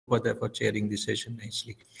for chairing the session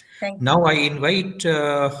nicely. Thank you. Now I invite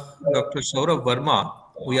Dr. Saurabh Verma.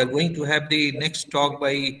 We are going to have the next talk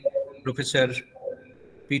by Professor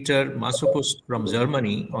Peter Massopust from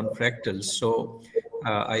Germany on fractals. So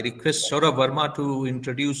I request Saurabh Verma to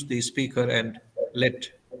introduce the speaker and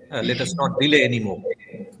let us not delay anymore,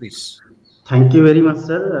 please. Thank you very much,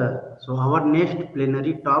 sir. So our next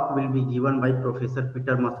plenary talk will be given by Professor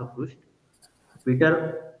Peter Massopust.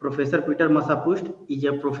 Professor Peter Massopust is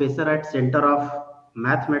a professor at Center of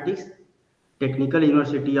Mathematics, Technical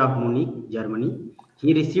University of Munich, Germany.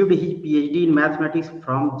 He received his PhD in mathematics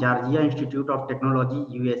from Georgia Institute of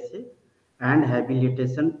Technology, USA, and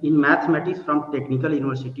habilitation in mathematics from Technical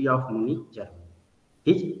University of Munich, Germany.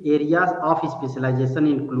 His areas of specialization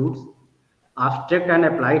includes abstract and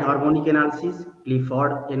applied harmonic analysis,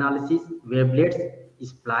 Clifford analysis, wavelets,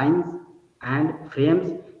 splines, and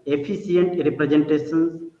frames, efficient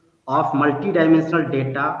representations of multidimensional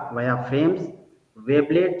data via frames,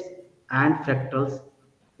 wavelets, and fractals,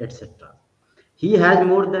 etc. He has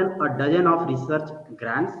more than a dozen of research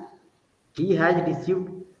grants. He has received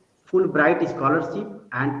Fulbright scholarship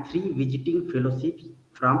and 3 visiting fellowships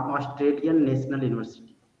from Australian National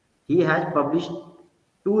University. He has published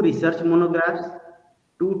 2 research monographs,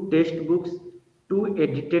 2 textbooks, 2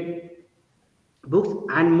 edited books,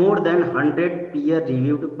 and more than 100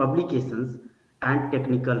 peer-reviewed publications and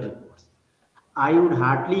technical reports. I would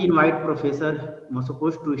heartily invite Professor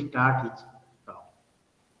Massopust to start his talk.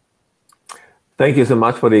 Thank you so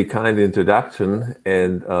much for the kind introduction.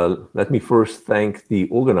 And let me first thank the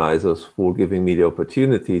organizers for giving me the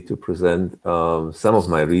opportunity to present some of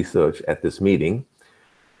my research at this meeting.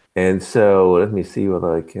 And so let me see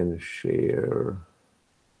whether I can share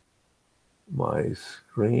my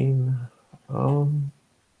screen.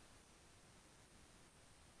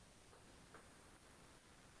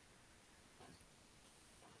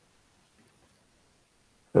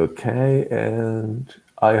 Okay, and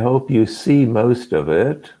I hope you see most of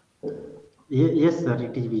it. Yes, sir,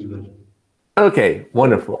 it is visible. Okay,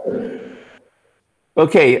 wonderful.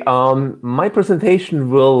 Okay, my presentation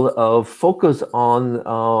will focus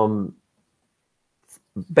on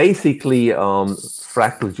basically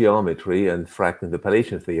fractal geometry and fractal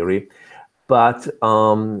interpolation theory, but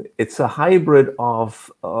it's a hybrid of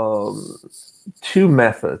 2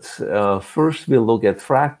 methods. First, we'll look at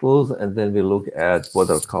fractals, and then we'll look at what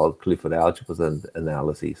are called Clifford algebras and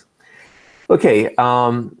analyses. Okay,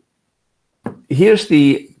 here's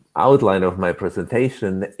the outline of my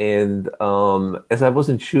presentation, and as I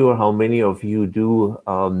wasn't sure how many of you do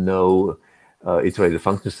know iterated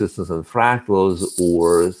function systems and fractals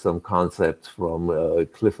or some concepts from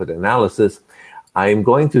Clifford analysis, I'm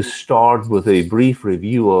going to start with a brief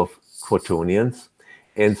review of quaternions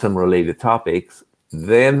and some related topics.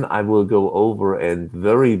 Then I will go over and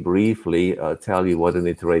very briefly tell you what an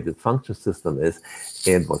iterated function system is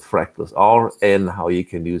and what fractals are and how you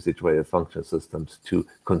can use iterated function systems to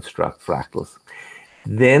construct fractals.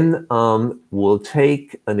 Then we'll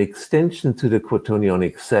take an extension to the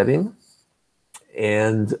quaternionic setting,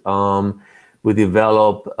 and we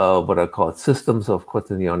develop what are called systems of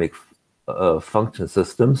quaternionic function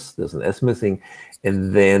systems. There's an S missing.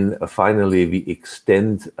 And then finally, we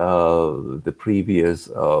extend the previous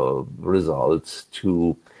results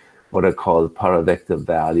to what are called paravector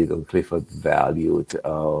valued and Clifford valued,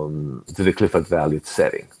 to the Clifford valued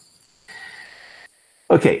setting.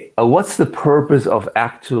 Okay, what's the purpose of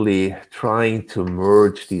actually trying to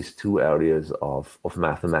merge these 2 areas of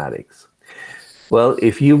mathematics? Well,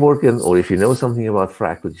 if you work in, or if you know something about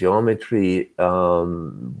fractal geometry,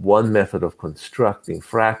 one method of constructing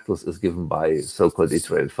fractals is given by so-called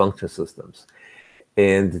iterated function systems.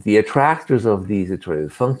 And the attractors of these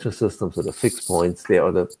iterated function systems, or the fixed points,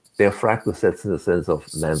 they're fractal sets in the sense of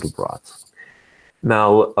Mandelbrots.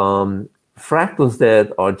 Now, fractals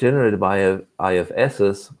that are generated by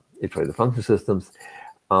IFSs, iterated function systems,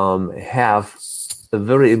 have a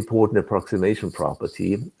very important approximation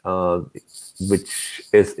property, which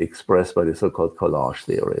is expressed by the so-called collage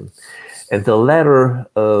theorem. And the latter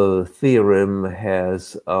theorem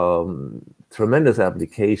has tremendous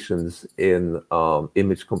applications in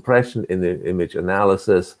image compression, in the image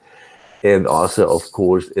analysis, and also, of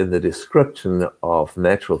course, in the description of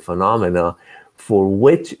natural phenomena, for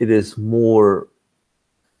which it is more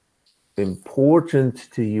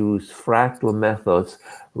important to use fractal methods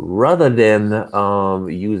rather than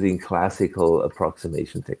using classical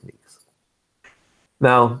approximation techniques.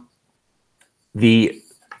 Now, the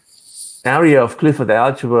area of Clifford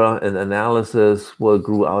algebra and analysis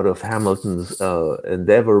grew out of Hamilton's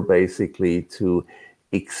endeavor basically to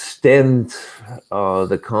extend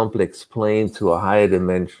the complex plane to a higher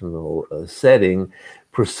dimensional setting,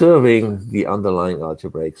 preserving the underlying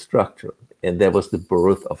algebraic structure. And that was the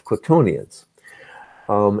birth of quaternions.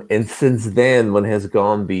 And since then, one has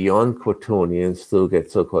gone beyond quaternions to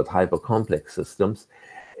get so-called hypercomplex systems.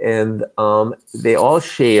 And they all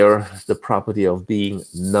share the property of being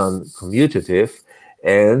non-commutative,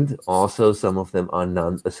 and also some of them are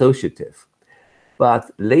non-associative.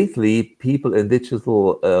 But lately, people in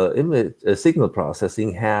digital signal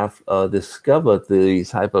processing have discovered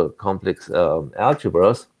these hypercomplex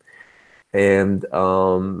algebras and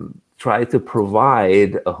try to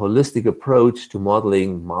provide a holistic approach to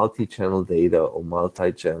modeling multi-channel data or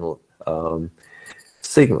multi-channel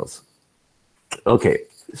signals. Okay,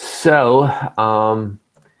 so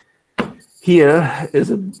here is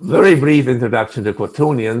a very brief introduction to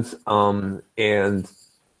quaternions, and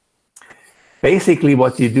basically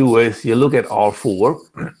what you do is you look at R4,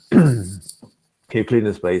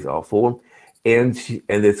 Euclidean space R4, and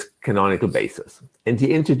its canonical basis, and you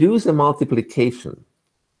introduce a multiplication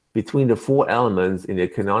between the four elements in the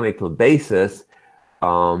canonical basis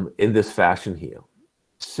in this fashion here.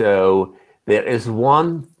 So there is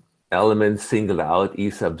one element singled out, E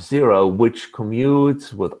sub 0, which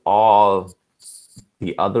commutes with all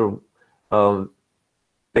the other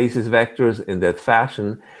basis vectors in that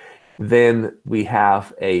fashion. Then we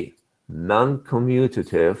have a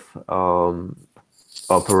non-commutative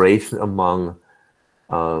operation among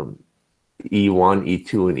E1,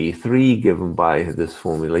 E2, and E3 given by this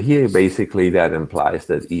formula here. Basically, that implies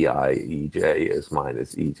that EI, EJ is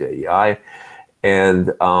minus EJ, EI.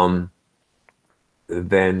 And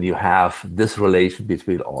then you have this relation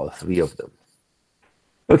between all three of them.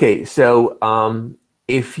 Okay, so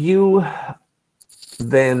if you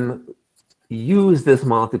then use this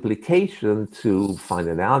multiplication to find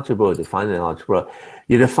an algebra or define an algebra,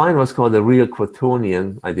 you define what's called a real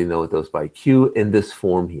quaternion. I denote those by Q in this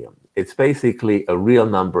form here. It's basically a real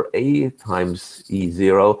number A times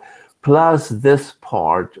E0 plus this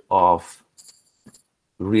part of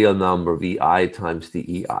real number VI times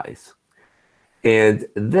the EIs. And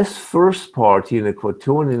this first part here in the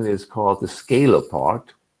quaternion is called the scalar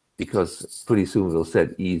part, because pretty soon we'll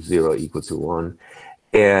set E0 equal to 1.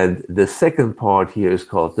 And the second part here is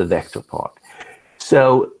called the vector part.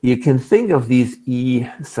 So you can think of these E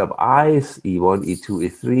sub i's, E1, E2,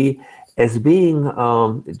 E3, as being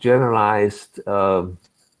generalized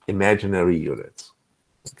imaginary units.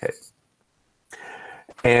 Okay.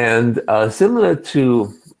 And similar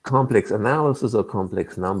to complex analysis or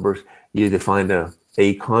complex numbers, you define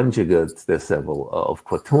a conjugate, there's several of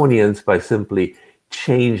quaternions, by simply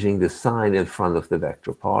changing the sign in front of the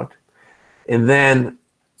vector part. And then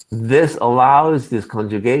this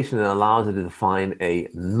conjugation allows it to define a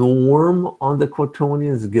norm on the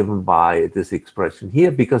quaternions given by this expression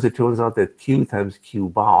here, because it turns out that Q times Q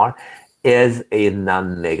bar is a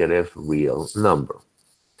non-negative real number.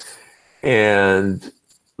 And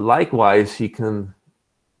likewise, you can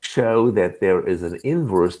show that there is an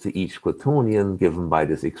inverse to each quaternion given by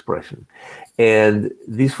this expression. And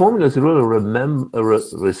these formulas really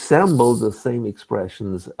resemble the same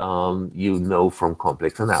expressions you know from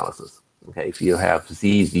complex analysis. Okay, if you have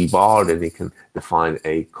Z bar, then you can define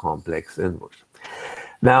a complex inverse.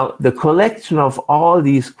 Now, the collection of all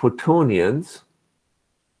these quaternions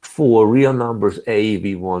for real numbers A,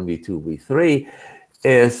 V1, V2, V3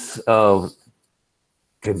 is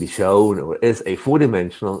can be shown, or is a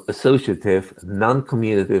four-dimensional associative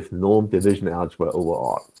non-commutative norm division algebra over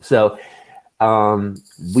R. So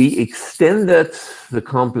we extended the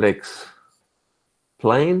complex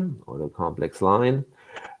plane or the complex line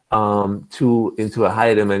into a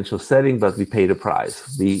higher dimensional setting, but we paid a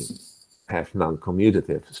price. We have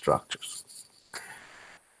non-commutative structures.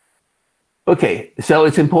 Okay, so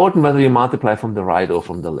it's important whether you multiply from the right or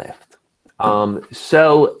from the left.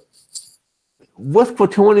 So with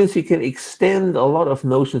quaternions, you can extend a lot of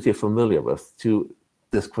notions you're familiar with to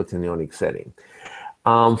this quaternionic setting.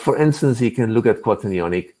 For instance, you can look at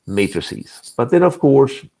quaternionic matrices. But then, of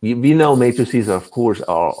course, we know matrices, of course,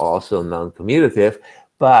 are also non-commutative,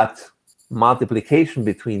 but multiplication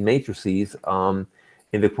between matrices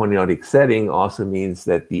in the quaternionic setting also means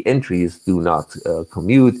that the entries do not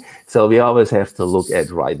commute. So we always have to look at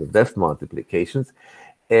right and left multiplications.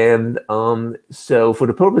 And so for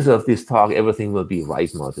the purpose of this talk, everything will be right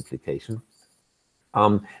multiplication.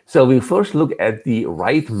 So we first look at the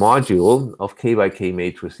right module of K by K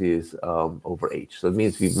matrices over H. So it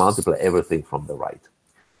means we multiply everything from the right.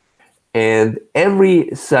 And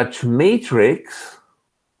every such matrix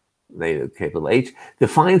capital H,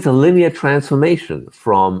 defines a linear transformation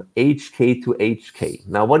from HK to HK.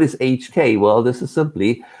 Now, what is HK? Well, this is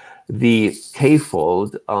simply the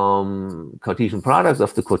k-fold Cartesian product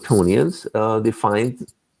of the quaternions defined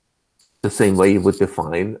the same way you would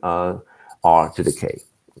define r to the k.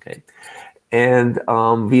 Okay, and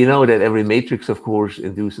we know that every matrix, of course,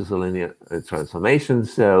 induces a linear transformation.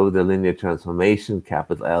 So the linear transformation,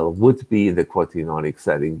 capital L, would be in the quaternionic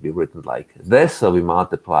setting be written like this. So we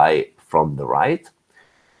multiply from the right.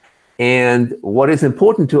 And what is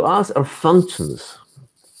important to us are functions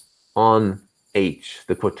on H,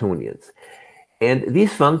 the quaternions. And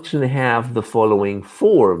these functions have the following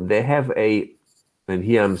form. They have a, and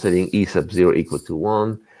here I'm setting E sub 0 equal to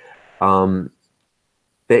 1.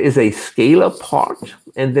 There is a scalar part,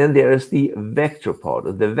 and then there is the vector part.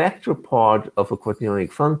 The vector part of a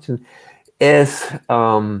quaternionic function is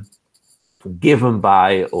given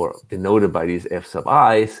by or denoted by these f sub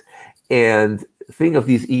i's. And think of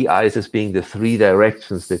these ei's as being the three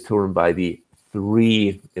directions determined by the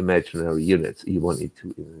three imaginary units, E1,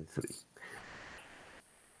 E2, E3.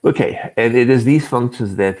 Okay, and it is these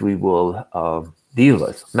functions that we will deal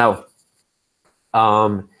with. Now,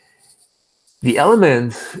 the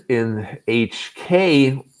elements in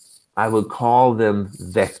HK, I will call them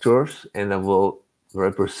vectors, and I will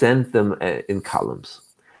represent them in columns.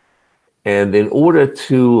 And in order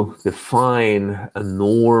to define a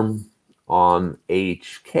norm on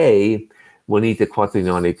HK, we need the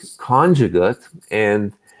quaternionic conjugate,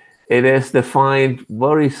 and it is defined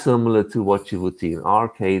very similar to what you would see in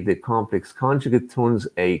RK. The complex conjugate turns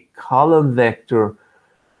a column vector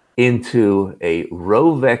into a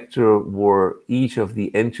row vector where each of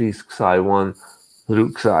the entries xi1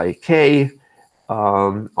 through xik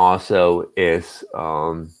also is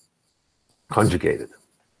conjugated.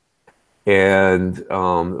 And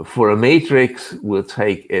for a matrix, we'll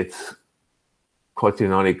take its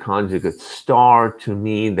quaternionic conjugate star to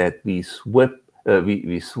mean that we swap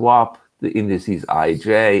the indices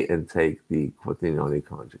ij and take the quaternionic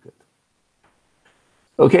conjugate.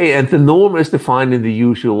 Okay, and the norm is defined in the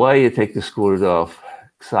usual way. You take the square root of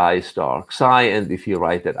xi star xi, and if you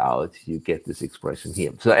write that out, you get this expression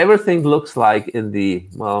here. So everything looks like in the,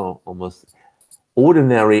 well, almost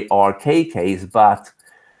ordinary RK case, but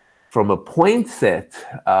from a point set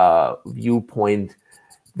viewpoint,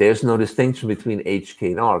 there's no distinction between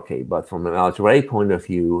HK and RK, but from an algebraic point of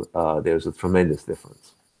view, there's a tremendous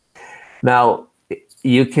difference. Now,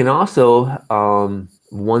 you can also,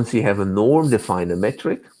 once you have a norm, define a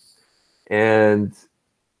metric, and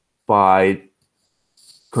by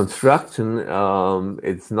construction,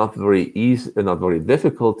 it's not very easy, not very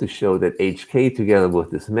difficult to show that HK together with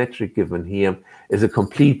this metric given here is a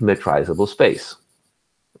complete metrizable space.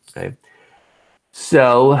 Okay,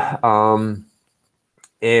 so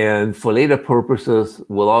and for later purposes,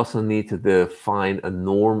 we'll also need to define a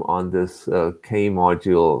norm on this K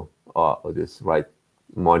module or this right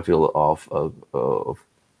module of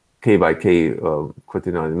K by K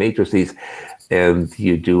quaternion matrices, and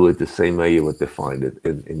you do it the same way you would define it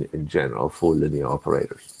in general for linear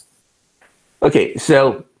operators. Okay,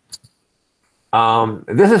 so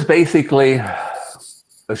this is basically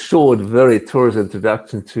a short, very terse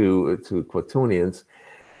introduction to quaternions.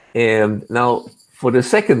 And now for the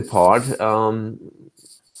second part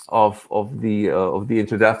of the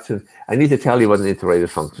introduction, I need to tell you what an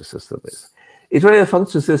iterative function system is. Iterative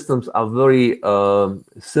function systems are very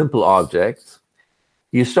simple objects.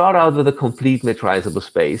 You start out with a complete metrizable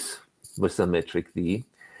space with some metric D.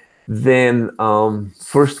 Then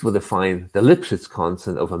first we'll define the Lipschitz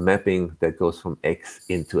constant of a mapping that goes from X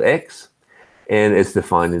into X, and it's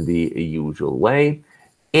defined in the usual way.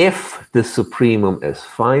 If the supremum is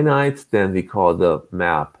finite, then we call the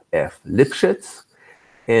map F Lipschitz.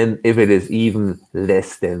 And if it is even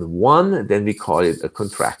less than 1, then we call it a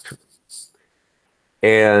contraction.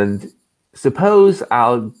 And suppose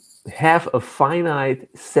I'll have a finite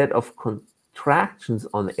set of contractions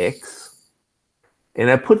on X, and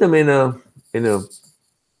I put them in a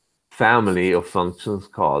family of functions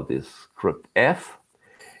called this script F.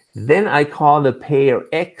 Then I call the pair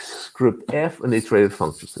X script F an iterative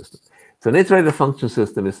function system. So an iterative function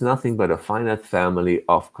system is nothing but a finite family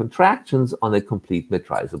of contractions on a complete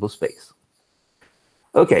metrizable space.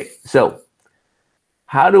 Okay, so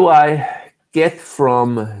how do I get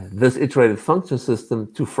from this iterative function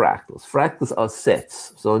system to fractals? Fractals are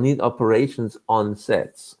sets, so I need operations on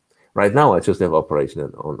sets. Right now, I just have operation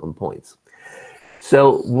on points.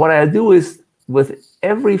 So what I do is, with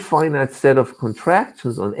every finite set of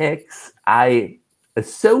contractions on X, I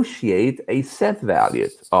associate a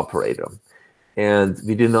set-valued operator. And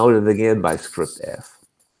we denote it again by script F.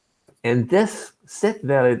 And this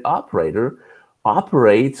set-valid operator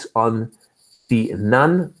operates on the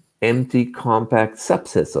non-empty compact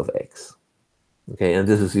subsets of X. Okay, and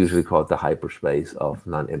this is usually called the hyperspace of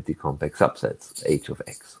non-empty compact subsets, H of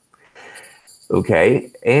X.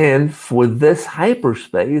 Okay, and for this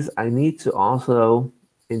hyperspace, I need to also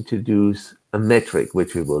introduce a metric,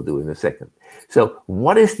 which we will do in a second. So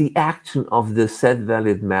what is the action of the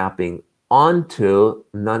set-valid mapping onto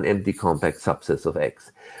non-empty compact subsets of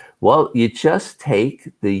X? Well, you just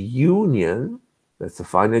take the union, that's a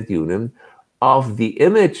finite union, of the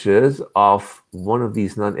images of one of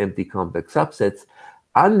these non-empty compact subsets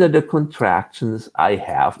under the contractions I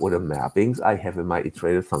have, or the mappings I have in my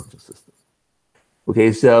iterative function system.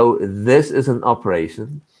 Okay, so this is an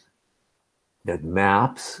operation that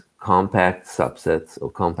maps compact subsets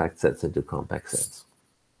or compact sets into compact sets.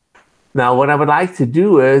 Now, what I would like to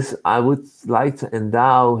do is I would like to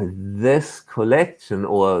endow this collection,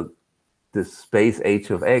 or the space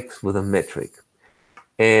H of X, with a metric.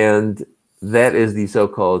 And that is the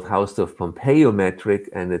so-called Hausdorff-Pompeo metric,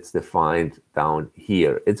 and it's defined down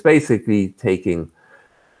here. It's basically taking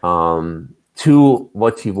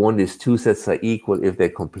what you want is two sets are equal if they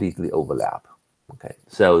completely overlap. Okay,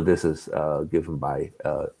 so this is given by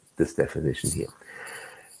this definition here.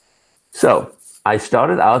 So I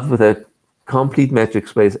started out with a complete metric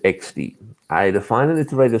space XD. I defined an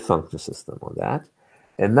iterative function system on that.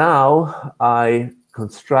 And now I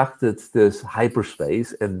constructed this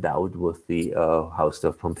hyperspace endowed with the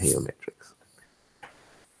Hausdorff-Pompeo matrix.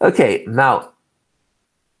 Okay, now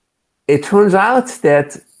it turns out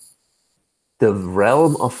that the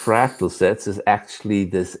realm of fractal sets is actually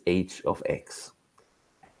this H of X.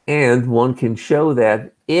 And one can show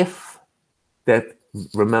that if that,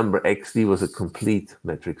 remember, XD was a complete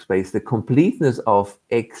metric space, the completeness of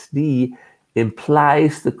XD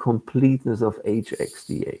implies the completeness of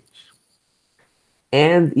HXDH.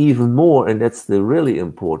 And even more, and that's the really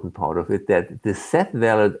important part of it, that the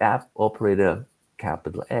set-valid operator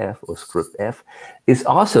capital F, or script F, is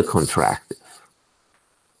also contractive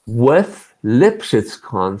with Lipschitz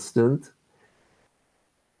constant,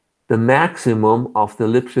 the maximum of the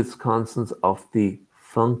Lipschitz constants of the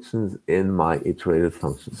functions in my iterative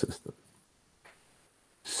function system.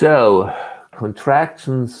 So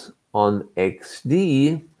contractions on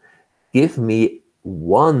XD give me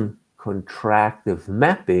one contractive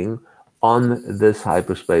mapping on this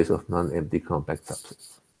hyperspace of non-empty compact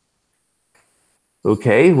subsets.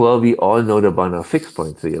 Okay, well, we all know the Banach fixed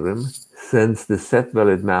point theorem. Since the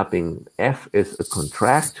set-valid mapping F is a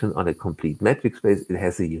contraction on a complete metric space, it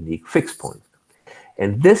has a unique fixed point.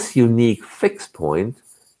 And this unique fixed point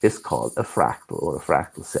is called a fractal, or a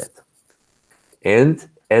fractal set. And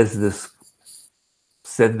as this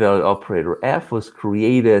set-valid operator F was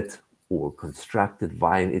created or constructed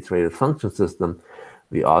via an iterative function system,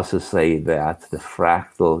 we also say that the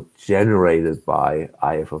fractal generated by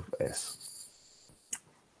IF of S.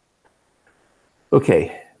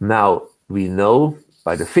 Okay, now we know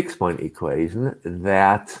by the fixed point equation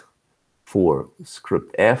that for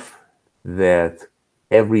script F, that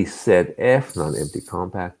every set F, non-empty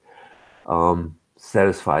compact,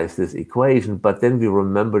 satisfies this equation. But then we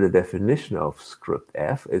remember the definition of script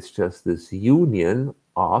F. It's just this union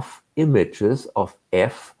of images of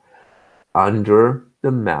F under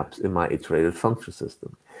the maps in my iterative function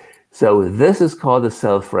system. So this is called a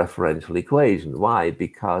self-referential equation. Why?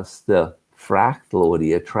 Because the fractal, or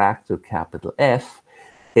the attractor capital F,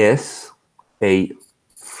 is a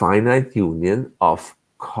finite union of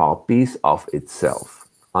copies of itself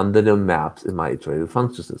under the maps in my iterative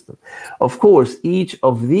function system. Of course, each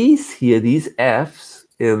of these here, these F's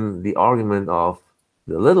in the argument of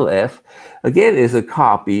the little f, again, is a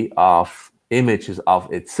copy of images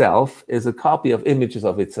of itself, is a copy of images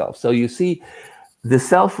of itself. So you see, the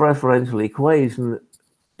self-referential equation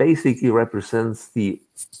basically represents the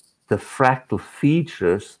fractal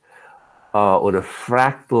features or the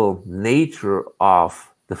fractal nature of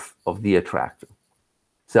the attractor.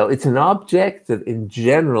 So it's an object that in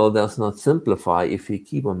general does not simplify if you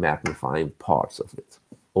keep on magnifying parts of it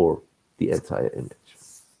or the entire image.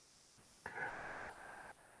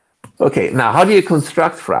 Okay, now how do you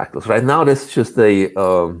construct fractals? Right now, that's just a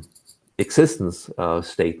existence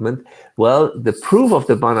statement. Well, the proof of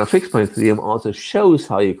the Banach fixed point theorem also shows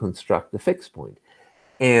how you construct the fixed point.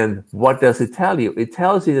 And what does it tell you? It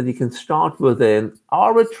tells you that you can start with an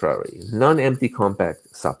arbitrary, non-empty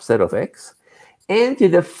compact subset of X, and you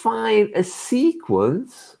define a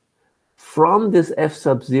sequence from this F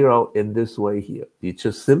sub 0 in this way here. You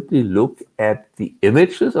just simply look at the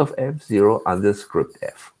images of F0 under script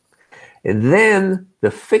F. And then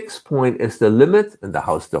the fixed point is the limit in the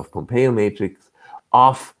Hausdorff-Pompeo matrix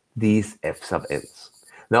of these f sub n's.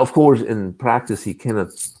 Now, of course, in practice, you cannot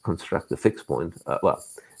construct a fixed point. Well,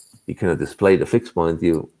 you cannot display the fixed point.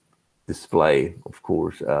 You display, of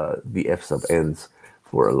course, the f sub n's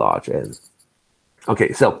for a large n.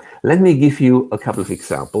 Okay, so let me give you a couple of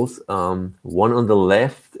examples. One on the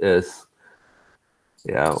left is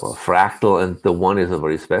a fractal, and the one is a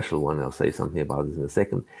very special one. I'll say something about this in a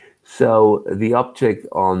second. So the object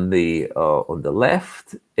on the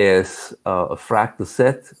left is a fractal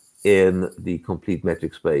set in the complete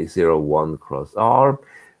metric space 0, 1 cross R,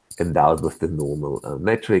 endowed with the normal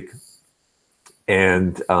metric.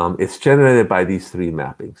 And it's generated by these three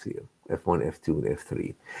mappings here, F1, F2, and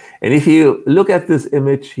F3. And if you look at this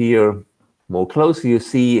image here more closely, you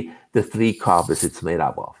see the three copies it's made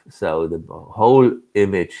up of. So the whole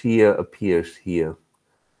image here appears here,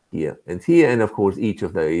 here, and here. And of course, each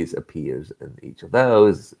of these appears in each of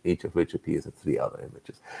those, each of which appears in three other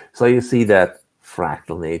images. So you see that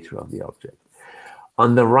fractal nature of the object.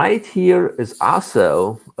 On the right here is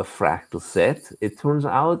also a fractal set. It turns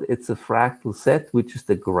out it's a fractal set, which is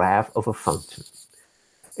the graph of a function.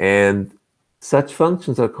 And such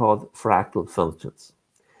functions are called fractal functions.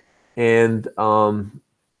 And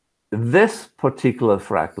this particular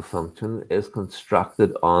fractal function is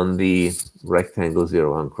constructed on the rectangle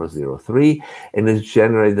 0, 1 cross 0, 3, and is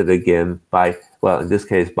generated again by, well, in this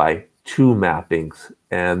case, by two mappings.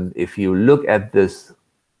 And if you look at this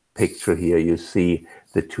picture here, you see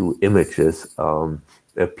the two images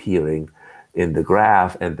appearing in the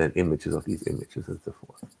graph, and then images of these images and so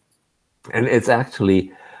forth. And it's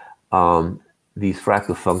actually these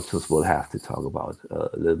fractal functions we'll have to talk about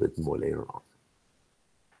a little bit more later on.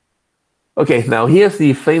 Okay, now here's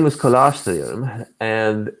the famous collage theorem,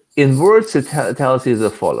 and in words it tells you the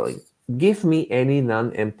following. Give me any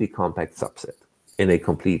non-empty compact subset in a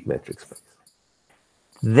complete metric space.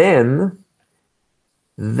 Then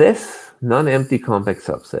this non-empty compact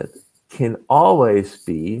subset can always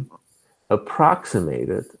be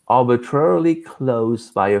approximated arbitrarily close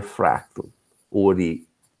by a fractal or the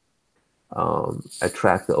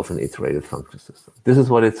attractor of an iterated function system. This is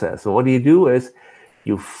what it says. So what you do is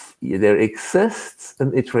there exists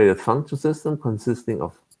an iterated function system consisting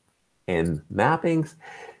of n mappings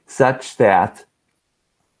such that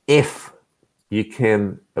if you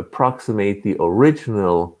can approximate the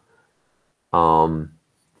original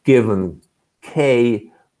given k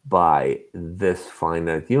by this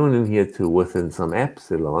finite union here to within some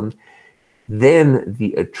epsilon, then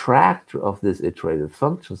the attractor of this iterated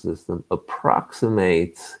function system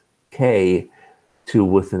approximates k to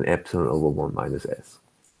within epsilon over 1 minus s.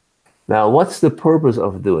 Now, what's the purpose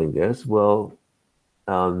of doing this? Well,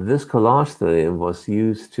 this collage theorem was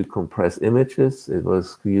used to compress images. It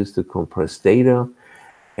was used to compress data,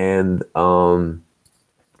 and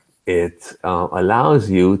it allows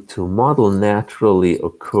you to model naturally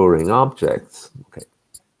occurring objects, okay,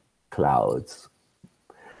 clouds,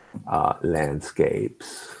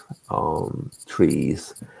 landscapes,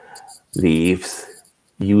 trees, leaves,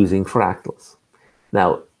 using fractals.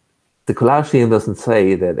 Now, the collage theorem doesn't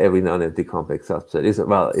say that every non-empty complex subset is,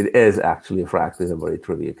 well, it is actually a fractal in a very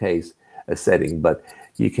trivial case, a setting, but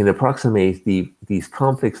you can approximate these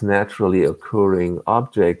complex naturally occurring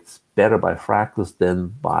objects better by fractals than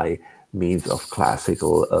by means of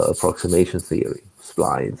classical approximation theory,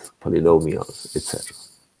 splines, polynomials, etc.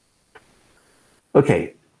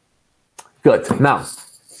 Okay, good. Now,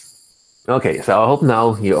 okay, so I hope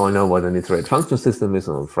now you all know what an iterated function system is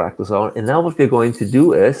and what fractals are. And now what we're going to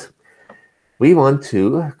do is we want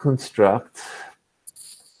to construct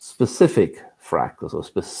specific fractals or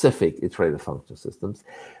specific iterated function systems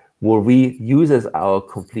where we use as our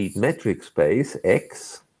complete metric space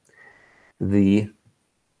X the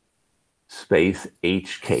space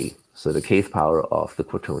HK, so the kth power of the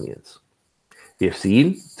quaternions. We have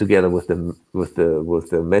seen, together with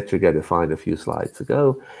the metric I defined a few slides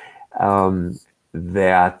ago,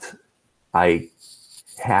 that I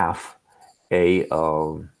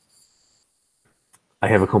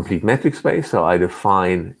have a complete metric space, so I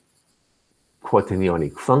define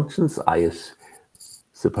quaternionic functions. I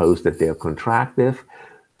suppose that they're contractive,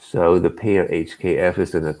 so the pair HKF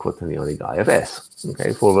is in a quaternionic IFS,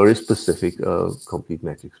 okay, for a very specific complete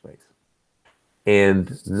metric space.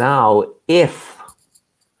 And now, if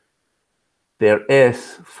there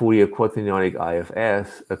is for your quaternionic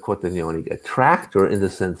IFS a quaternionic attractor in the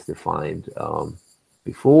sense defined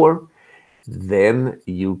before, then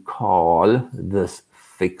you call this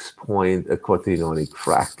fixed point a quaternionic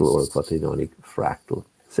fractal or a quaternionic fractal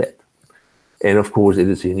set. And of course, it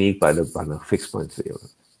is unique by the fixed point theorem.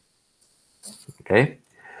 Okay,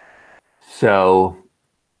 so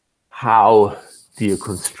how do you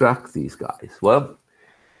construct these guys? Well,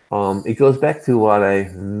 it goes back to what I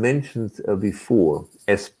mentioned before.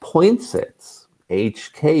 As point sets,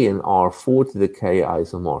 HK and R 4 to the K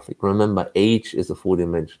isomorphic. Remember, H is a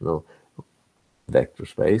four-dimensional vector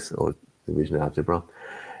space or division algebra.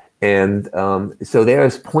 And so there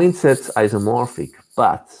is point sets isomorphic.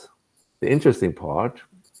 But the interesting part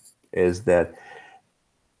is that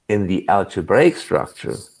in the algebraic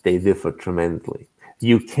structure, they differ tremendously.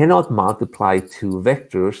 You cannot multiply two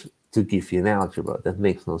vectors to give you an algebra. That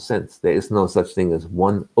makes no sense. There is no such thing as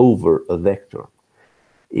 1 over a vector.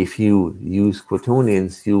 If you use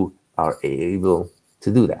quaternions, you are able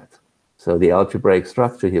to do that. So the algebraic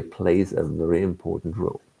structure here plays a very important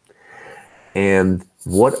role. And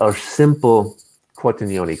what are simple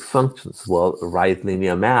quaternionic functions? Well, right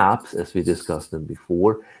linear maps, as we discussed them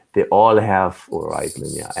before, they all have, or right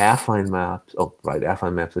linear affine maps, oh, right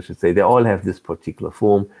affine maps, I should say, they all have this particular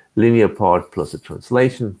form, linear part plus a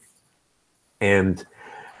translation. And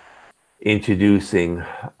introducing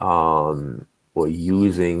or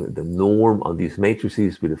using the norm on these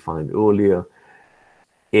matrices we defined earlier,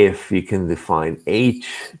 if you can define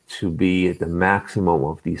H to be the maximum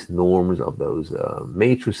of these norms of those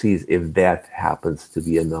matrices, if that happens to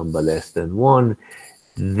be a number less than 1,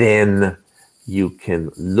 then you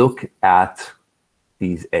can look at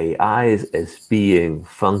these AIs as being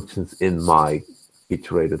functions in my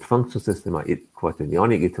iterated function system, my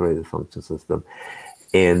quaternionic iterated function system,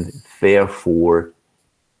 and therefore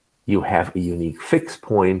you have a unique fixed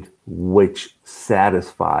point which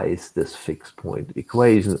satisfies this fixed point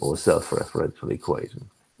equation or self-referential equation.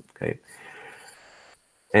 Okay,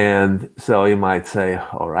 and so you might say,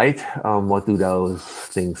 all right, what do those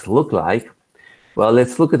things look like? Well,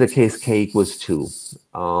 let's look at the case k equals 2.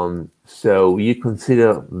 So you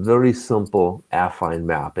consider very simple affine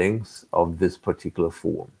mappings of this particular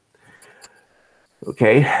form.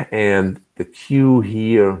 Okay, and the Q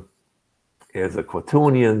here is a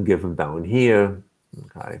quaternion given down here.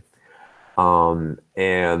 Okay,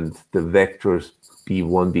 and the vectors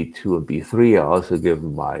B1, B2, and B3 are also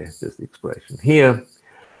given by this expression here.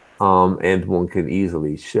 And one can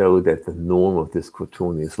easily show that the norm of this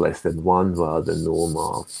quaternion is less than 1, while the norm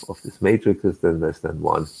of this matrix is then less than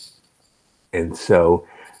 1. And so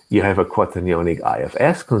you have a quaternionic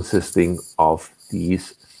IFS consisting of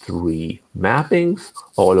these 3 mappings,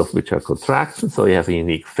 all of which are contractions, so you have a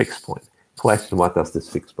unique fixed point. Question, what does this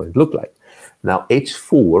fixed point look like? Now,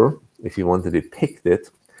 H4, if you want to depict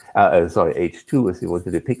it, H2, if you want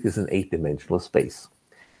to depict this in 8-dimensional space.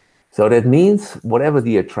 So that means whatever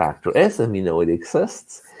the attractor is, and we know it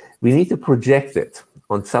exists, we need to project it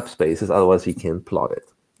on subspaces, otherwise we can't plot it.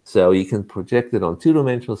 So you can project it on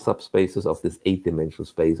 2-dimensional subspaces of this 8-dimensional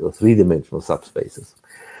space or 3-dimensional subspaces.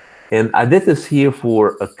 And I did this here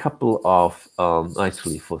for a couple of,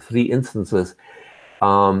 actually for 3 instances.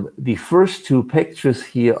 The first 2 pictures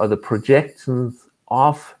here are the projections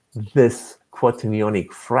of this quaternionic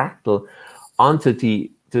fractal onto the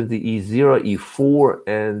E0, E4,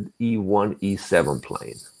 and E1, E7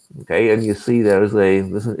 plane. Okay, and you see there's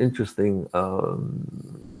an interesting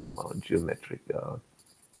geometric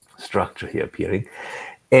structure here appearing.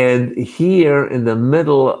 And here in the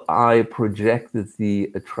middle, I projected the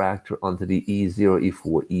attractor onto the E0,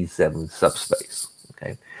 E4, E7 subspace.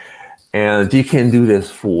 Okay, and you can do this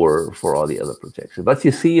for all the other projections. But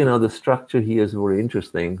you see, the structure here is very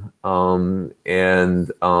interesting, and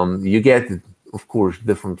you get, of course,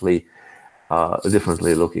 differently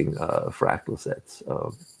looking fractal sets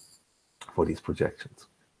for these projections.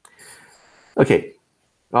 Okay,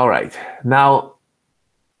 all right. Now,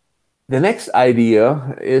 the next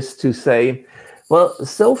idea is to say, well,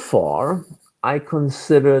 so far I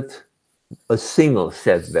considered a single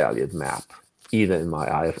set-valued map, either in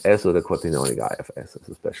my IFS or the quaternionic IFS as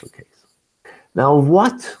a special case. Now,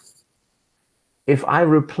 what if I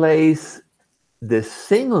replace this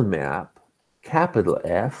single map, capital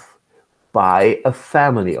F, by a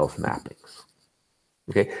family of mappings?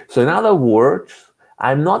 Okay, so in other words,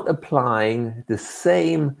 I'm not applying the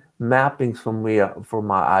same mappings from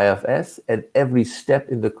my IFS at every step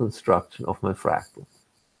in the construction of my fractal.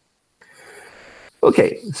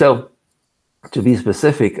 Okay, so to be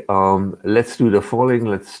specific, let's do the following.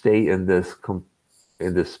 Let's stay in this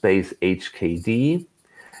space HKD,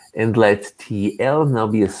 and let TL now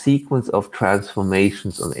be a sequence of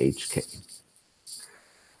transformations on HK.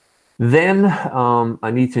 Then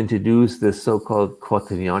I need to introduce this so-called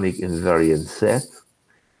quaternionic invariant set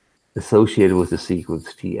associated with the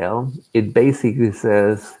sequence TL. It basically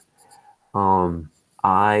says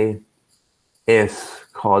I is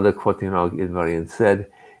called a quaternionic invariant set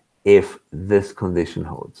if this condition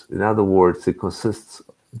holds. In other words, it consists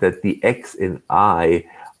that the x in I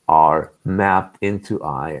are mapped into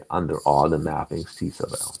I under all the mappings T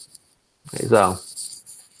sub L. Okay, so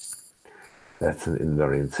that's an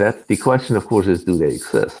invariant set. The question, of course, is, do they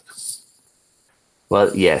exist? Well,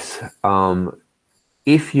 yes.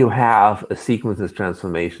 If you have a sequence of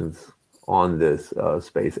transformations on this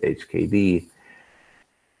space HKD,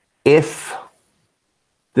 if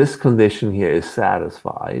this condition here is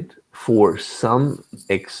satisfied for some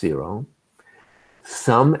x0,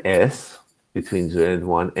 some s between 0 and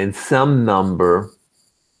 1, and some number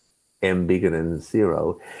m bigger than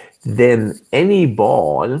 0, then any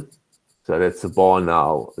ball, so that's a ball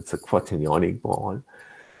now, it's a quaternionic ball,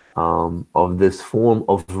 of this form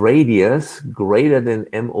of radius greater than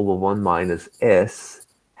m over 1 minus s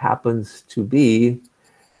happens to be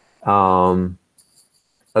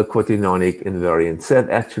a quaternionic invariant set,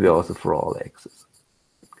 actually also for all x's.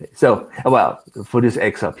 Okay, so, well, for this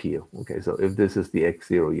x up here. Okay, so if this is the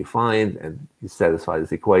x0 you find and you satisfy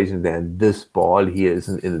this equation, then this ball here is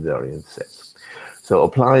an invariant set. So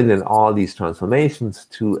applying then all these transformations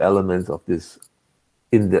to elements of this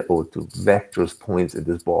or to vectors points in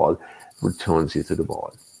this ball returns you to the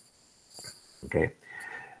ball. Okay.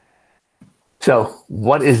 So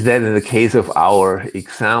what is then in the case of our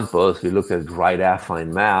examples? We look at right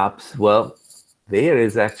affine maps. Well, there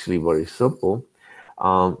is actually very simple.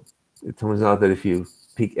 It turns out that if you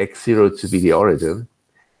pick x0 to be the origin,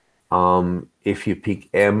 if you pick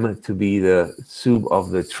m to be the sum of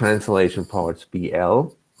the translation parts BL,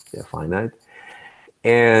 they're finite,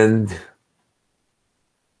 and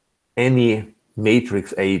any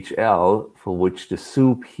matrix HL for which the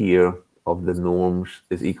soup here of the norms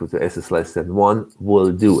is equal to s is less than 1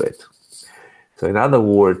 will do it. So in other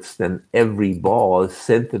words, then every ball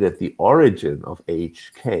centered at the origin of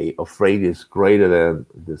HK of radius greater than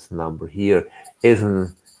this number here is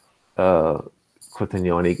an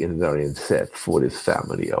quaternionic invariant set for this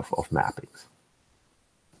family of mappings.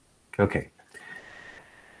 Okay.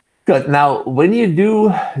 Good. Now, when you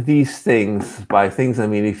do these things, by things I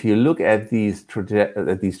mean if you look at these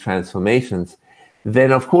transformations,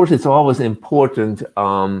 then of course it's always important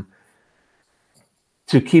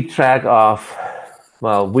to keep track of,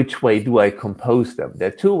 well, which way do I compose them? There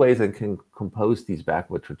are two ways I can compose these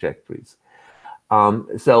backward trajectories.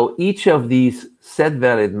 So each of these set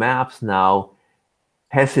valid maps now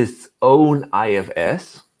has its own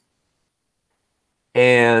IFS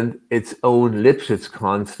and its own Lipschitz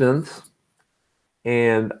constants.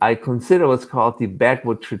 And I consider what's called the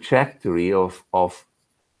backward trajectory of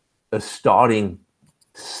a starting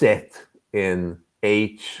set in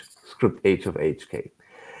H, script H of HK.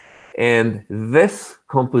 And this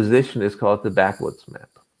composition is called the backwards map.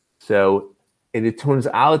 So it turns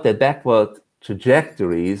out that backward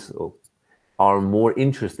trajectories are more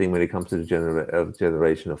interesting when it comes to the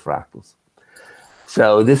generation of fractals.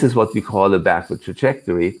 So this is what we call a backward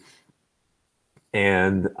trajectory.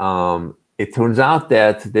 And it turns out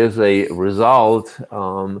that there's a result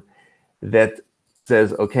that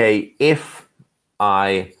says, okay, if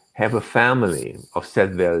I have a family of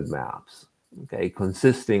set valid maps, okay,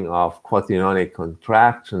 consisting of quaternionic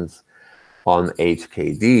contractions on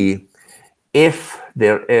HKD, if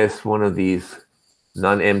there is one of these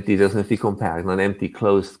non-empty, doesn't have to be compact, non-empty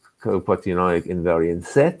closed quaternionic invariant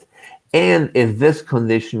set, and if this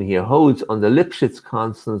condition here holds on the Lipschitz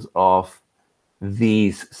constants of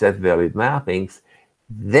these set valid mappings,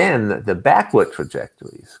 then the backward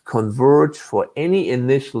trajectories converge for any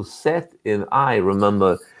initial set in I.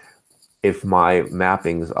 Remember, if my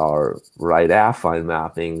mappings are right affine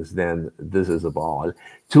mappings, then this is a ball,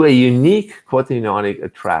 to a unique quaternionic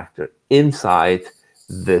attractor inside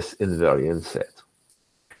this invariant set.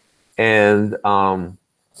 And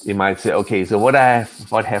you might say, okay, so what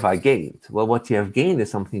have I gained? Well, what you have gained is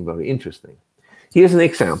something very interesting. Here's an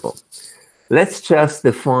example. Let's just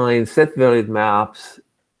define set valid maps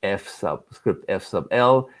script F sub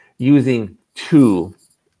L using two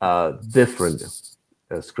different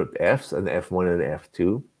script Fs, an F1 and an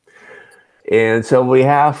F2. And so we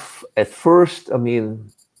have, at first, I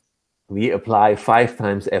mean, we apply 5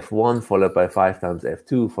 times F1 followed by 5 times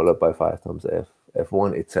F2 followed by 5 times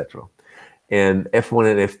F1, etc. And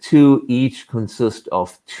F1 and F2 each consist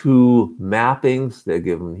of 2 mappings, they're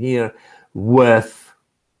given here, with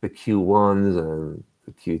the Q1s and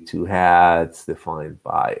the Q2 hats defined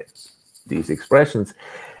by these expressions.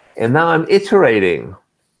 And now I'm iterating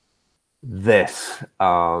this,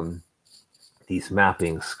 these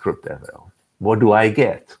mappings script FL. What do I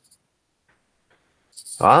get?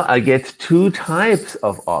 Well, I get 2 types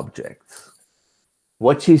of objects.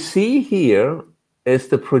 what you see here is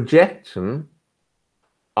the projection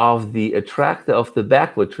of the attractor of the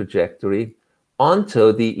backward trajectory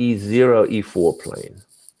onto the E0, E4 plane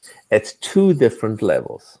at two different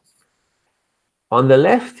levels. On the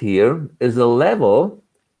left here is a level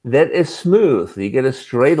that is smooth. You get a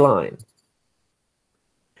straight line.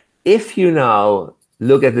 If you now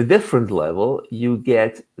look at a different level, you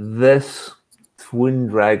get this twin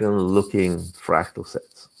dragon looking fractal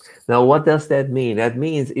sets. Now, what does that mean? That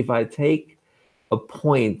means if I take a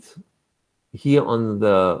point here on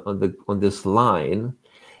this line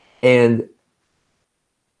and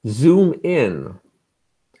zoom in,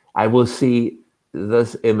 I will see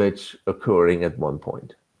this image occurring at one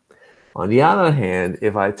point. On the other hand,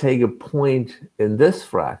 if I take a point in this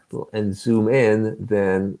fractal and zoom in,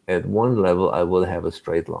 then at one level I will have a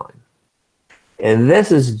straight line. And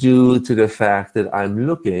this is due to the fact that I'm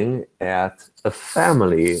looking at a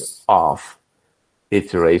family of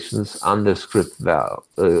iterations on the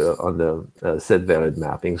set varied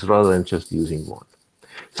mappings rather than just using one.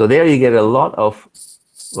 So there you get a lot of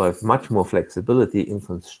much more flexibility in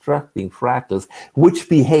constructing fractals which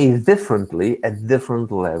behave differently at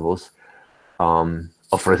different levels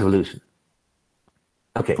of resolution.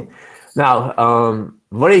 Okay, now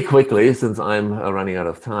very quickly, since I'm running out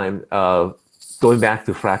of time, going back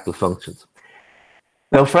to fractal functions.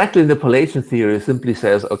 Now, fractal interpolation theory simply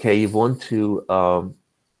says, okay, you want to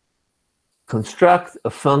construct a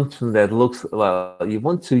function that looks, well, you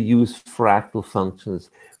want to use fractal functions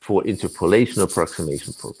for interpolation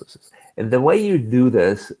approximation purposes. And the way you do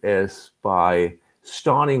this is by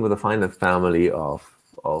starting with a finite family of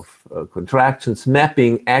contractions,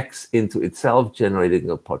 mapping X into itself, generating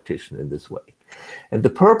a partition in this way. And the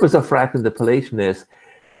purpose of fractal interpolation is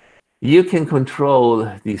you can control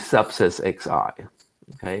the subsets Xi,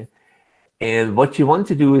 okay? And what you want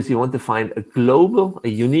to do is you want to find a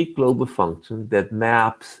unique global function that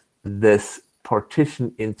maps this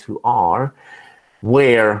partition into R,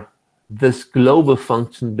 where this global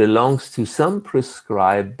function belongs to some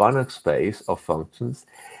prescribed Banach space of functions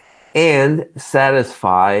and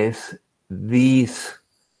satisfies these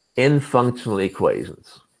n-functional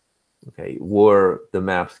equations, okay, where the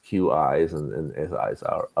maps Qi's and Si's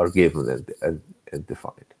are given and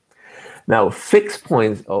defined. Now, fixed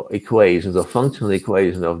point equations or functional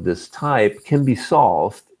equations of this type can be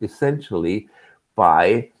solved essentially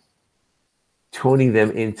by turning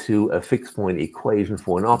them into a fixed point equation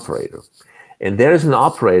for an operator. And there is an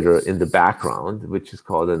operator in the background, which is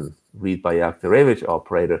called a Reed-Bajak-Derevich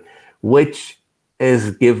operator, which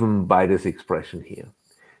is given by this expression here.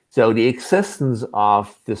 So the existence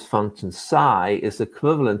of this function psi is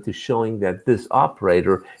equivalent to showing that this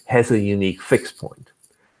operator has a unique fixed point.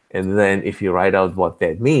 And then if you write out what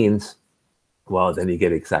that means, well, then you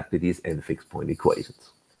get exactly these n fixed point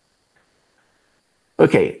equations.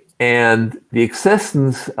 Okay, and the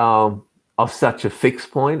existence of such a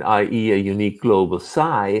fixed point, i.e. a unique global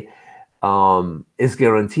psi, is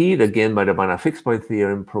guaranteed, again, by the Banach fixed point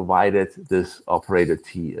theorem, provided this operator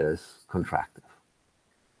T is contractive.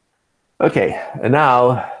 Okay, and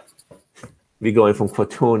now we're going from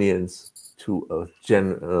quaternions to a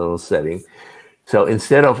general setting. So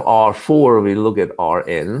instead of R4, we look at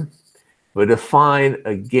Rn. We define,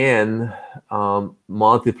 again,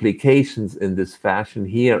 multiplications in this fashion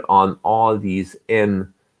here on all these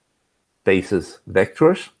n basis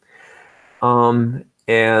vectors.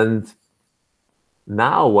 And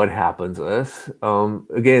now what happens is,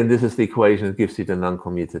 again, this is the equation that gives you the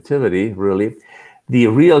non-commutativity, really. The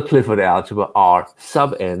real Clifford algebra, R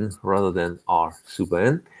sub n rather than R super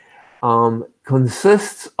n,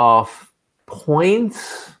 consists of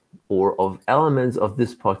points or of elements of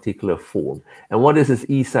this particular form. And what is this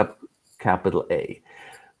E sub capital A?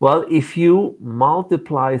 Well, if you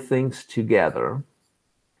multiply things together,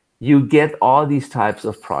 you get all these types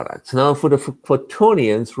of products. Now, for the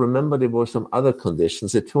quaternions, remember there were some other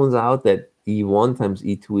conditions. It turns out that E1 times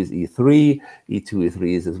E2 is E3, E2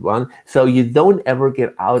 E3 is 1. So you don't ever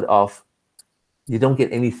get out of, you don't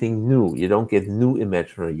get anything new. You don't get new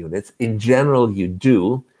imaginary units. In general, you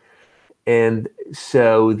do. And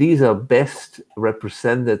so these are best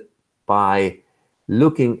represented by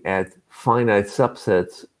looking at finite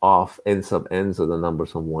subsets of n sub n, so the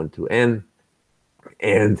numbers from 1 to n,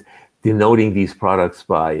 and denoting these products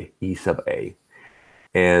by E sub a.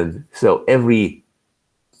 And so every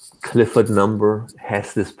Clifford number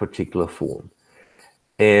has this particular form.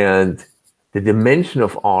 And the dimension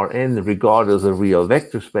of Rn, regardless of real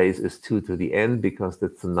vector space, is 2 to the n, because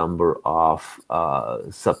that's the number of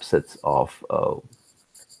subsets of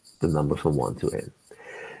the numbers from 1 to n.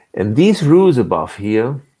 And these rules above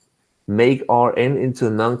here make Rn into a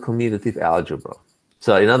non-commutative algebra.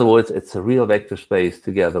 So in other words, it's a real vector space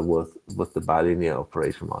together with the bilinear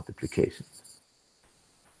operation multiplication.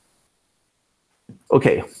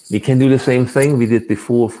 Okay, we can do the same thing we did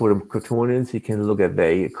before for the quaternions. You can look at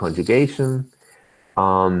the conjugation.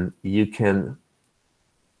 You can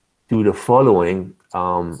do the following.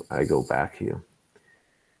 I go back here.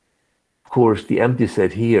 Of course, the empty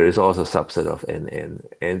set here is also a subset of Nn,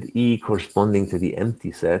 and E corresponding to the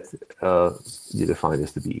empty set, you define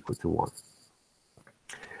this to be equal to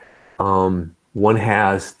 1. One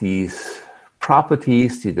has these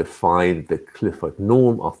properties to define the Clifford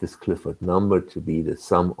norm of this Clifford number to be the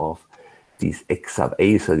sum of these x sub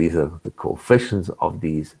a. So these are the coefficients of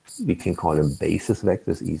these, we can call them basis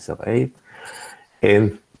vectors, E sub a.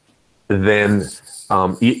 And then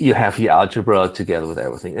you have your algebra together with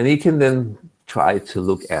everything. And you can then try to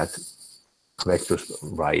look at vectors,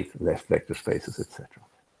 right, left vector spaces, etc.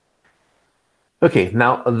 Okay,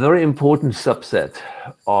 now a very important subset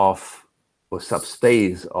of, or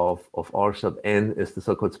subspace of R sub n is the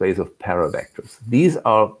so-called space of paravectors. These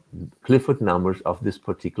are Clifford numbers of this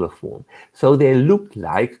particular form. So they look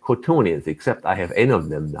like quaternions, except I have n of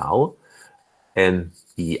them now, n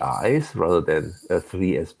ei's rather than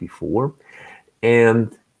 3 as before.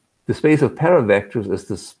 And the space of paravectors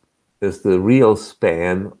is the real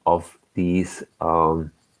span of these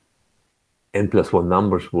n+1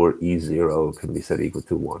 numbers where E0 can be set equal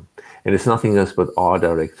to 1. And it's nothing else but R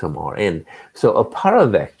direct sum Rn. So a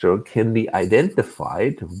paravector can be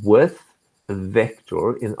identified with a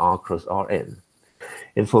vector in R cross Rn.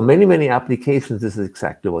 And for many, many applications, this is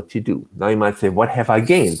exactly what you do. Now you might say, what have I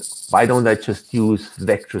gained? Why don't I just use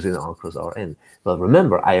vectors in R cross Rn? Well,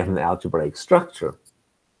 remember, I have an algebraic structure,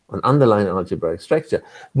 an underlying algebraic structure,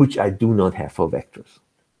 which I do not have for vectors.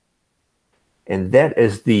 And that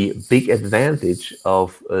is the big advantage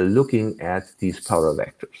of looking at these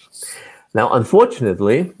paravectors. Now,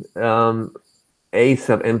 unfortunately, A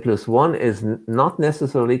sub n+1 is not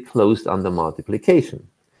necessarily closed under multiplication.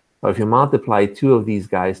 Or if you multiply two of these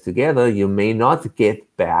guys together, you may not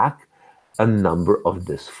get back a number of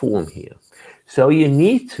this form here. So you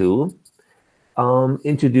need to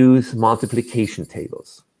introduce multiplication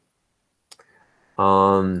tables.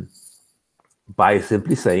 By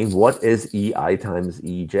simply saying, what is EI times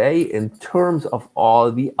EJ in terms of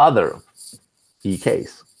all the other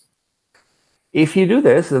EKs? If you do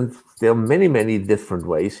this, and there are many, many different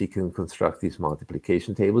ways you can construct these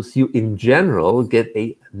multiplication tables, you in general get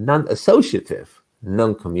a non-associative,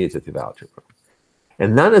 non-commutative algebra.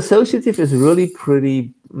 And non-associative is really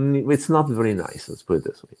pretty, it's not very nice, let's put it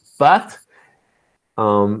this way. But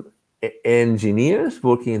engineers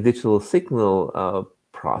working in digital signal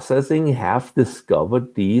processing have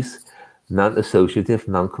discovered these non-associative,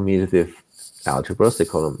 non-commutative algebras, they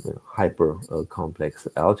call them hypercomplex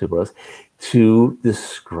algebras, to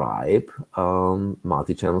describe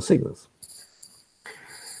multi-channel signals.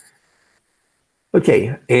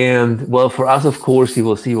 Okay, and well, for us, of course, you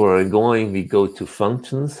will see where we're going. We go to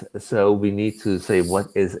functions. So we need to say, what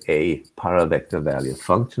is a paravector valued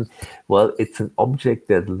function? Well, it's an object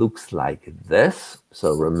that looks like this.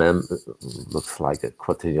 So remember, it looks like a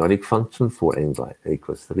quaternionic function for n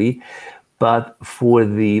equals 3. But for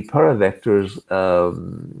the paravectors,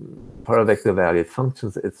 paravector valued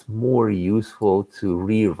functions, it's more useful to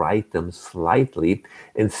rewrite them slightly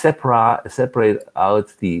and separate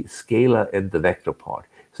out the scalar and the vector part.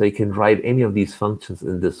 So you can write any of these functions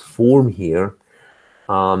in this form here.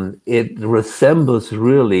 It resembles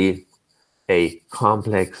really a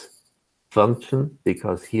complex function,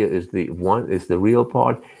 because here is the one is the real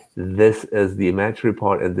part, this is the imaginary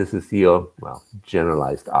part, and this is your, well,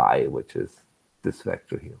 generalized I, which is this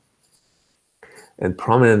vector here. And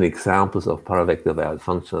prominent examples of paravector valued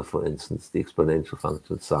functions are, for instance, the exponential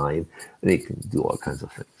function sine, and you can do all kinds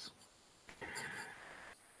of things.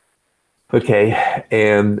 Okay,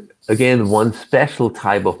 and again, one special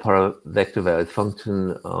type of paravector valued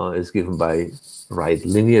function is given by right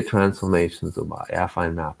linear transformations or by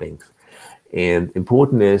affine mappings. And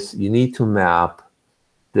important is you need to map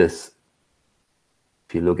this,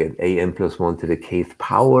 if you look at an+1 to the kth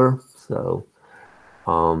power, so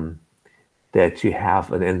that you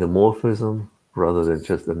have an endomorphism rather than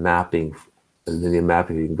just a mapping, a linear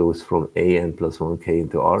mapping that goes from an+1k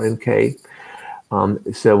into Rnk.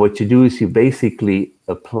 So what you do is you basically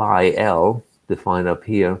apply L, defined up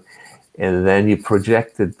here, and then you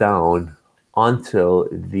project it down onto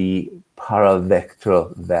the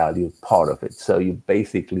paravector value part of it. So you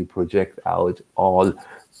basically project out all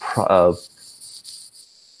products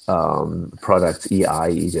EI,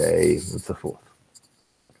 EJ, and so forth.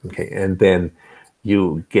 Okay, and then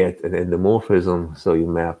you get an endomorphism, so you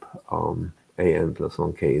map an plus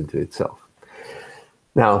 1k into itself.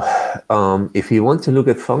 Now, if you want to look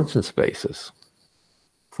at function spaces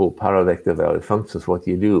for paravector valued functions, what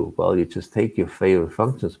do you do? Well, you just take your favorite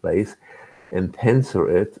function space and tensor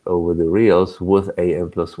it over the reals with an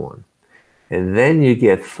plus 1. And then you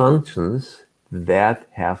get functions that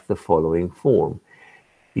have the following form.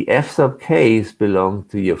 The f sub k's belong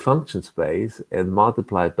to your function space, and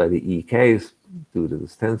multiplied by the ek's, due to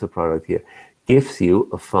this tensor product here, gives you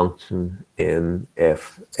a function in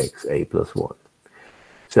fxa plus 1.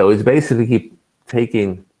 So it's basically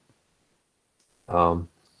taking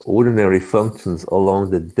ordinary functions along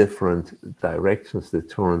the different directions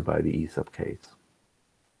determined by the e sub k's.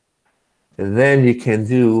 And then you can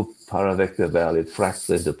do paravector valued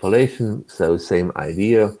fractal interpolation, so same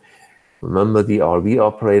idea. Remember, the RB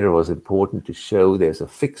operator was important to show there's a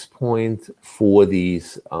fixed point for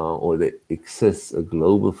these, or there exists a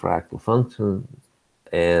global fractal function.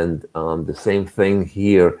 And the same thing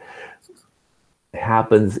here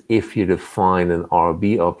happens if you define an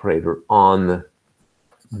RB operator on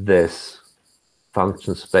this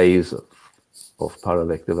function space of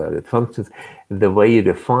paravector valued functions. The way you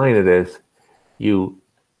define it is you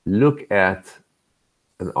look at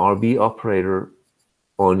an RB operator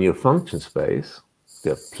on your function space.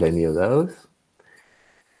 There are plenty of those.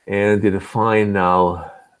 And you define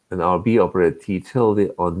now an RB operator T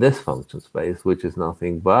tilde on this function space, which is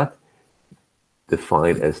nothing but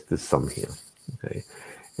defined as the sum here. Okay.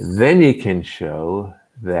 And then you can show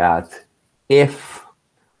that if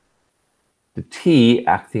the T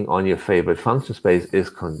acting on your favorite function space is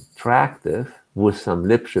contractive with some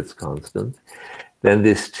Lipschitz constant, then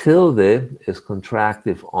this tilde is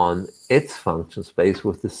contractive on its function space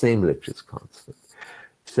with the same Lipschitz constant.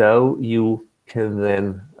 So you can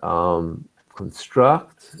then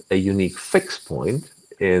construct a unique fixed point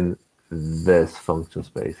in this function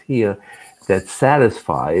space here that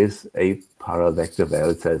satisfies a paravector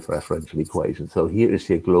valued self-referential equation. So here is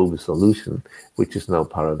your global solution, which is now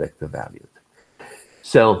paravector valued.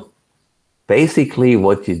 So basically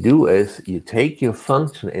what you do is you take your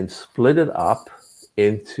function and split it up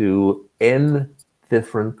into n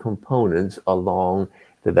different components along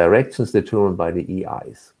the directions determined by the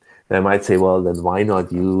EIs. And I might say, well, then why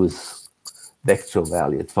not use vector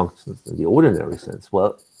valued functions in the ordinary sense?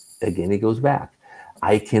 Well, again, it goes back.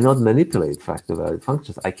 I cannot manipulate fractal valued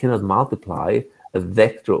functions. I cannot multiply a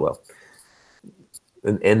vector, well,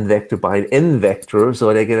 an n vector by an n vector so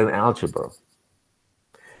that I get an algebra.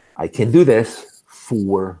 I can do this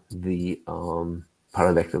for the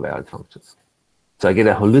paravector valued functions. So I get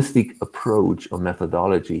a holistic approach or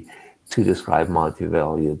methodology to describe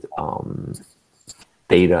multi-valued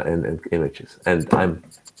data and images. And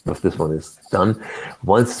if this one is done,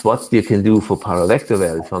 once what you can do for paravector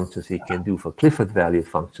valued functions, you can do for Clifford valued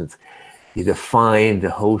functions. You define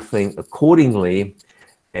the whole thing accordingly.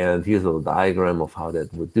 And here's a little diagram of how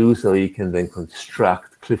that would do. So you can then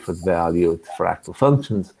construct Clifford valued fractal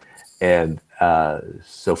functions and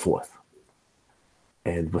so forth.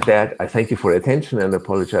 And with that, I thank you for your attention and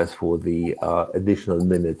apologize for the additional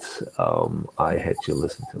minutes I had you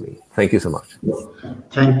listen to me. Thank you so much.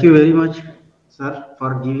 Thank you very much, sir,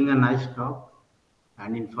 for giving a nice talk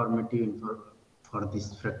and informative for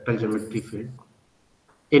this fractal geometry field.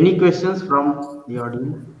 Any questions from the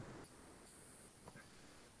audience?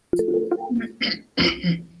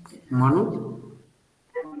 Manu?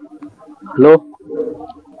 Hello.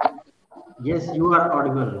 Yes, you are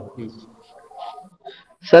audible, please.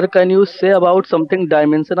 Sir, can you say about something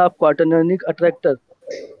dimension of quaternionic attractor?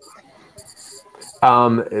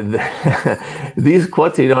 These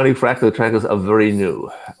quaternionic fractal attractors are very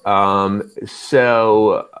new.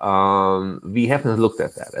 We haven't looked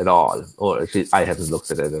at that at all, or actually I haven't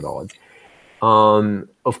looked at it at all.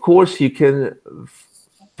 Of course, you can,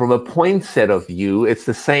 from a point set of view, it's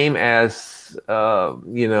the same as,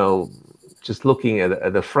 just looking at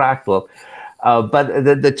a fractal. But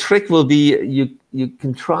the trick will be you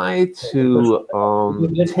can try to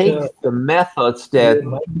take the methods that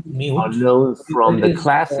are known from the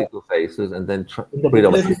classical phases and then put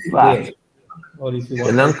them flat.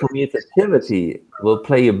 The non-commutativity will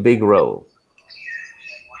play a big role.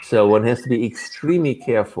 So one has to be extremely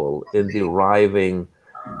careful in deriving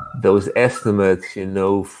those estimates,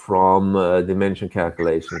 from dimension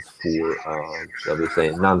calculations for, shall we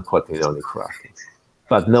say, non-quaternionic fractals.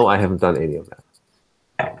 But no, I haven't done any of that.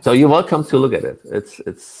 So you're welcome to look at it.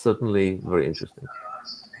 It's certainly very interesting.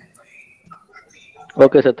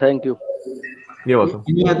 Okay, sir. Thank you. You're welcome.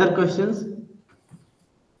 Any other questions?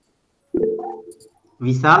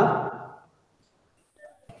 Vishal?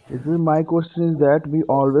 My question is that we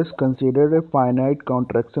always consider a finite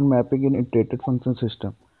contraction mapping in iterated function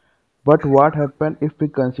system. But what happens if we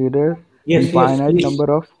consider Yes, infinite please.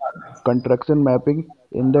 number of contraction mapping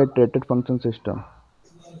in the iterated function system?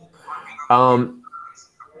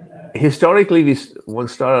 Historically, one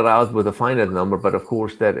started out with a finite number, but of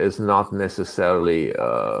course that is not necessarily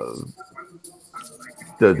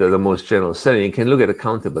the most general setting. You can look at a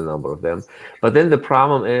countable number of them, but then the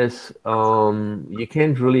problem is you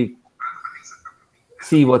can't really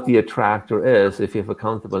see what the attractor is if you have a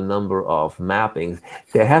countable number of mappings.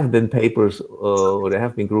 There have been papers or there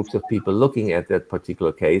have been groups of people looking at that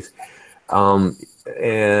particular case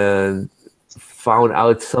and found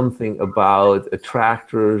out something about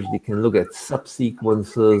attractors. You can look at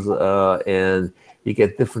subsequences and you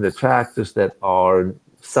get different attractors that are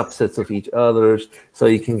subsets of each others. So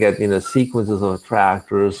you can get sequences of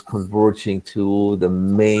attractors converging to the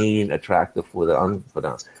main attractor for the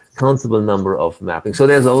countable number of mappings. So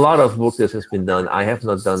there's a lot of work that has been done. I have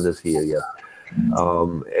not done this here yet.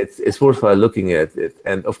 It's worthwhile looking at it.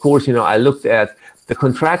 And of course, I looked at the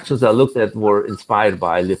contractions I looked at were inspired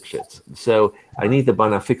by Lipschitz. So I need the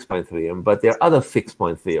Banach fixed point theorem, but there are other fixed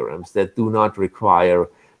point theorems that do not require,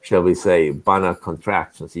 shall we say, Banach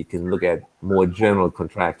contractions. You can look at more general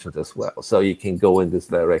contractions as well. So you can go in this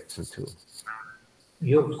direction too.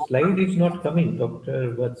 Your slide is not coming,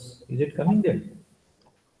 Dr. Watts. Is it coming there?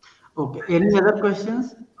 Okay. Any other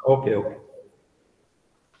questions? Okay.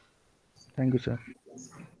 Thank you, sir.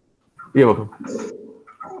 You're welcome.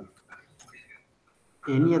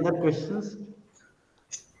 Any other questions?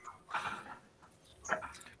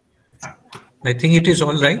 I think it is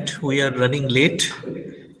all right. We are running late.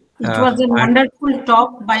 It was a wonderful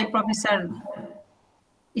talk by Professor.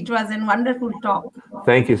 It was a wonderful talk.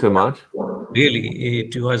 Thank you so much. Really,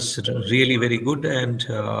 it was really very good and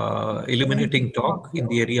illuminating talk in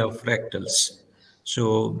the area of fractals.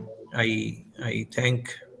 So I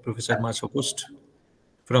thank Professor Massopust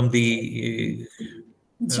from the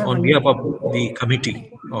on behalf of the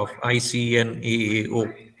committee of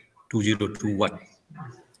ICNAAO 2021.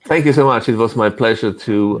 Thank you so much. It was my pleasure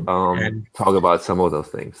to talk about some of those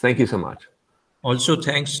things. Thank you so much. Also,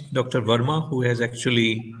 thanks Dr. Verma, who has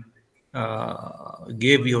actually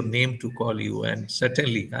gave your name to call you. And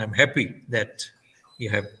certainly, I'm happy that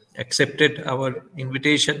you have accepted our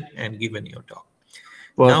invitation and given your talk.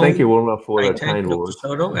 Well, now, thank you, Verma, for the kind Dr. words.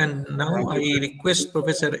 Saurav, and now I request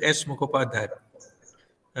Professor S. Mukhopadhyay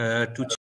to